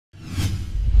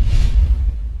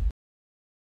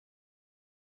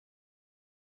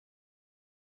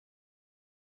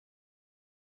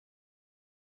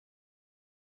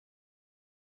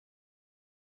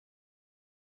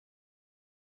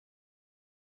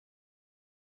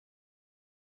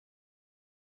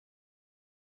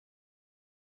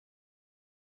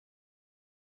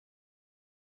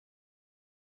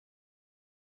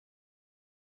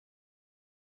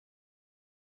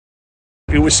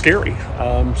It was scary.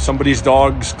 Somebody's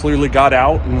dogs clearly got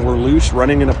out and were loose,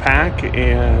 running in a pack,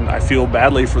 and I feel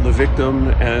badly for the victim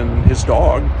and his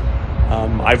dog.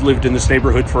 I've lived in this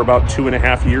neighborhood for about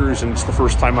 2.5 years, and it's the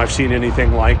first time I've seen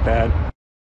anything like that.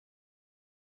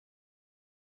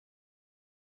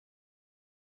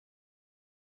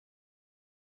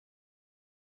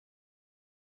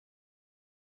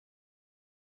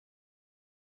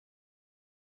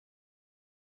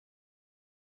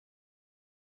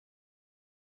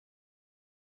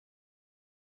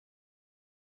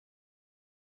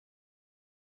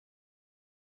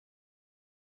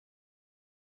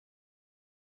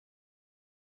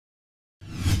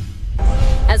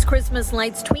 As Christmas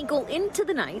lights twinkle into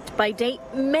the night, by day,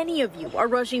 many of you are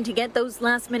rushing to get those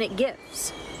last-minute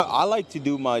gifts. I like to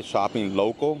do my shopping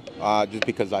local, just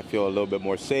because I feel a little bit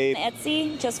more safe.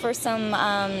 Etsy, just for some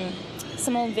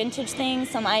old vintage things,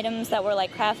 some items that were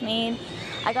like craft made.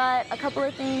 I got a couple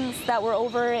of things that were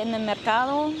over in the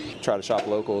Mercado. Try to shop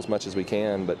local as much as we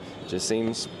can, but it just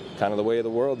seems kind of the way of the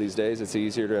world these days. It's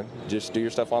easier to just do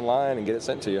your stuff online and get it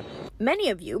sent to you. Many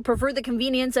of you prefer the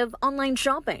convenience of online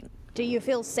shopping. Do you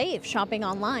feel safe shopping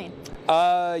online?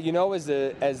 You know, as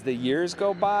the years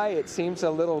go by, it seems a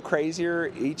little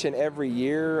crazier each and every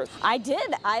year. I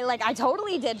did. I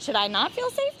totally did. Should I not feel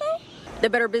safe though? The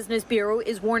Better Business Bureau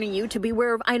is warning you to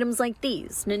beware of items like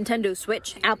these: Nintendo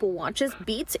Switch, Apple Watches,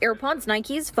 Beats, AirPods,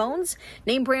 Nikes, phones,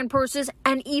 name brand purses,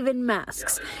 and even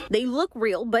masks. They look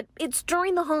real, but it's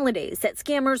during the holidays that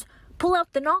scammers pull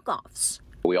out the knockoffs.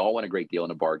 We all want a great deal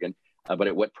and a bargain. But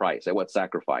at what price? At what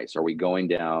sacrifice? Are we going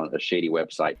down a shady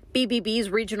website? BBB's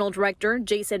regional director,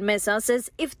 Jason Mesa, says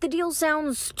if the deal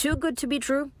sounds too good to be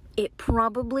true, it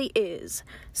probably is.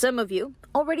 Some of you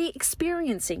already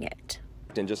experiencing it.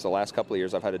 In just the last couple of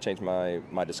years, I've had to change my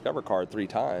Discover card 3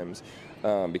 times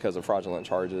because of fraudulent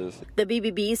charges. The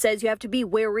BBB says you have to be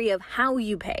wary of how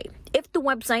you pay. If the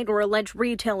website or alleged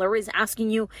retailer is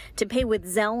asking you to pay with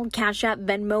Zelle, Cash App,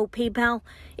 Venmo, PayPal,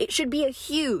 it should be a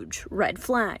huge red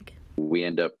flag. We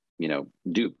end up,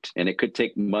 duped, and it could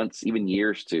take months, even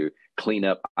years, to clean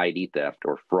up ID theft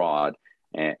or fraud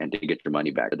and to get your money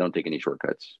back. Don't take any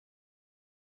shortcuts.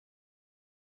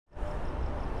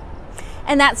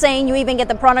 And that's saying you even get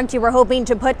the product you were hoping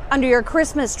to put under your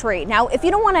Christmas tree. Now, if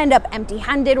you don't want to end up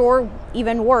empty-handed or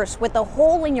even worse, with a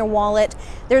hole in your wallet,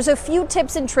 there's a few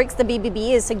tips and tricks the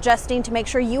BBB is suggesting to make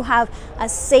sure you have a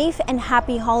safe and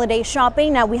happy holiday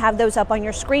shopping. Now, we have those up on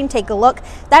your screen. Take a look.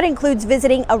 That includes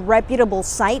visiting a reputable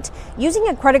site, using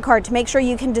a credit card to make sure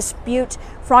you can dispute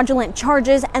fraudulent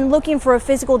charges, and looking for a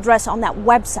physical address on that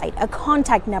website, a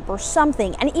contact number,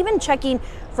 something, and even checking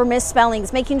for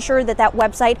misspellings, making sure that that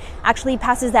website actually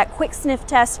passes that quick sniff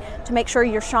test to make sure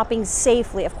you're shopping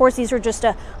safely. Of course, these are just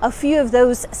a few of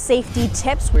those safety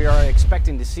tips. We are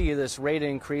expecting to see this rate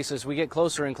increase as we get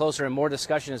closer and closer, and more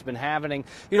discussion has been happening.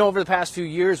 Over the past few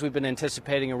years, we've been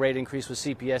anticipating a rate increase with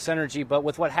CPS Energy, but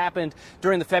with what happened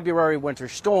during the February winter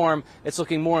storm, it's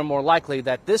looking more and more likely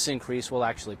that this increase will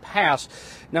actually pass.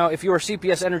 Now, if you're a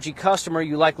CPS Energy customer,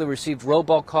 you likely received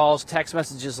robocalls, text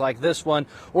messages like this one,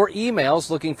 or emails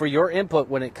looking for your input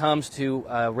when it comes to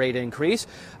a rate increase.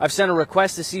 I've sent a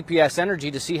request to CPS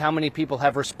Energy to see how many people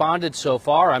have responded so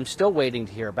far. I'm still waiting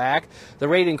to hear back. The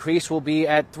rate increase will be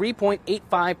at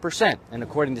 3.85%. And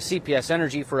according to CPS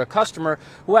Energy, for a customer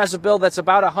who has a bill that's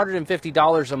about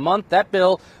 $150 a month, that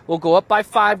bill will go up by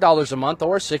 $5 a month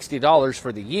or $60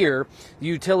 for the year. The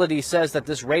utility says that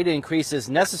this rate increase is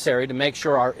necessary to make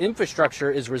sure our infrastructure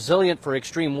is resilient for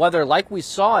extreme weather like we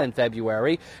saw in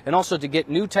February, and also to get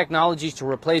new technologies to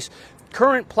replace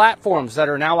current platforms that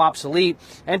are now obsolete,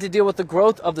 and to deal with the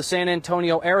growth of the San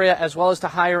Antonio area, as well as to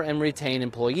hire and retain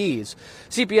employees.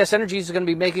 CPS Energy is going to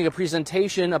be making a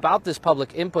presentation about this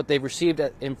public input they've received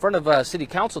in front of City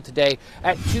Council today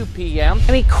at 2 p.m.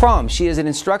 Tammy Crum, she is an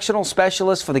instructional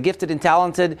specialist for the gifted and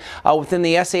talented within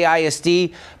the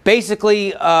SAISD.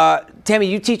 Basically, Tammy,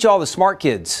 you teach all the smart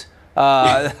kids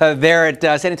there at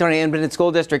San Antonio Independent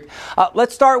School District.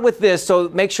 Let's start with this, so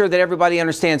make sure that everybody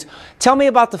understands. Tell me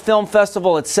about the film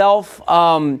festival itself.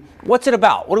 What's it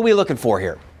about? What are we looking for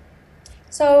here?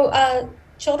 So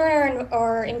children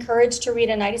are encouraged to read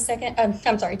a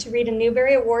read a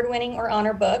Newbery Award-winning or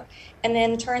honor book, and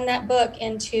then turn that book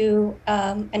into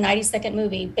a 90-second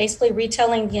movie, basically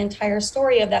retelling the entire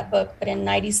story of that book, but in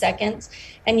 90 seconds,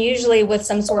 and usually with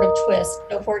some sort of twist.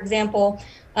 So, for example,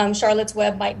 Charlotte's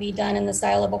Web might be done in the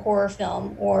style of a horror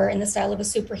film or in the style of a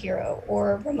superhero,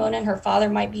 or Ramona and Her Father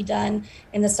might be done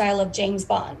in the style of James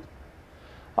Bond.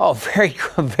 Oh, very,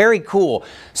 very cool.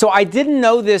 So I didn't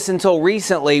know this until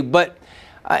recently, but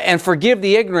and forgive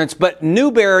the ignorance, but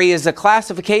Newbery is a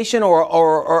classification,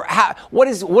 or what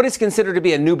is considered to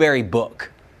be a Newbery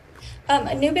book?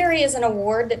 A Newbery is an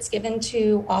award that's given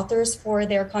to authors for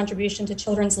their contribution to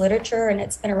children's literature, and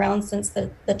it's been around since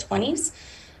the 20s.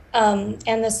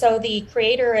 So the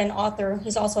creator and author,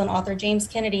 he's also an author, James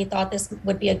Kennedy, thought this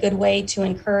would be a good way to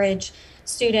encourage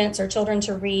students or children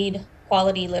to read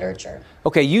quality literature.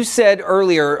 Okay, you said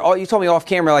earlier, you told me off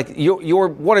camera, like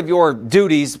one of your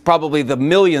duties, probably the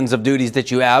millions of duties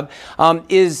that you have,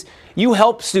 is you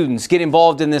help students get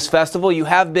involved in this festival. You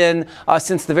have been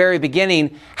since the very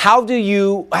beginning. What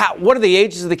are the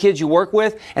ages of the kids you work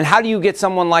with, and how do you get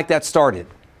someone like that started?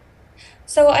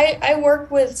 So I work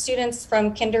with students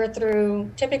from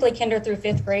typically kinder through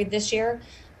 5th grade this year.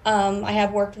 I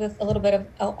have worked with a little bit of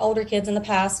older kids in the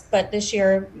past, but this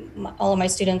year all of my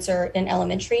students are in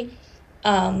elementary,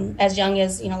 as young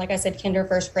as, like I said, kinder,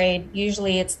 1st grade.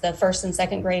 Usually it's the 1st and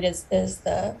 2nd grade is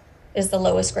the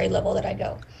lowest grade level that I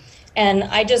go. And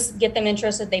I just get them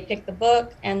interested. They pick the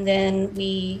book, and then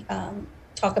we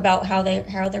talk about how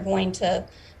they're going to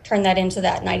turn that into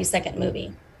that 90-second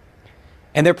movie.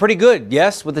 And they're pretty good,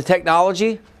 yes, with the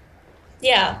technology?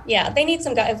 Yeah. They need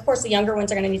some guidance. Of course, the younger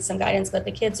ones are going to need some guidance, but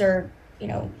the kids are,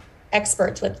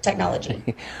 experts with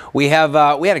technology. We had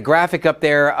a graphic up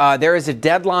there. There is a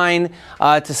deadline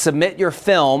to submit your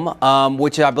film,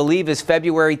 which I believe is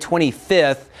February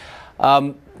 25th.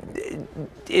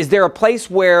 Is there a place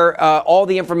where all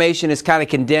the information is kind of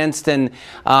condensed, and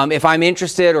if I'm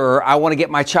interested or I want to get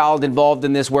my child involved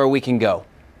in this, where we can go?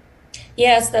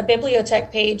 Yes, the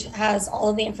bibliotech page has all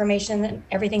of the information and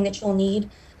everything that you'll need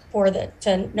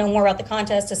to know more about the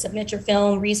contest, to submit your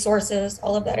film, resources,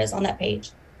 all of that is on that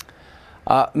page.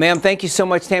 Ma'am, thank you so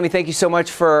much. Tammy, thank you so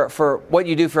much for what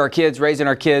you do for our kids, raising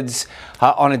our kids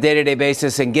on a day-to-day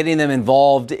basis and getting them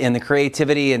involved in the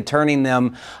creativity and turning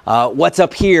them what's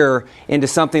up here into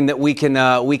something that we can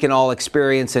all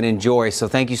experience and enjoy. So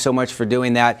thank you so much for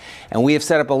doing that. And we have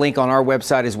set up a link on our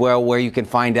website as well where you can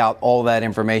find out all that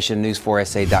information,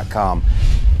 news4sa.com.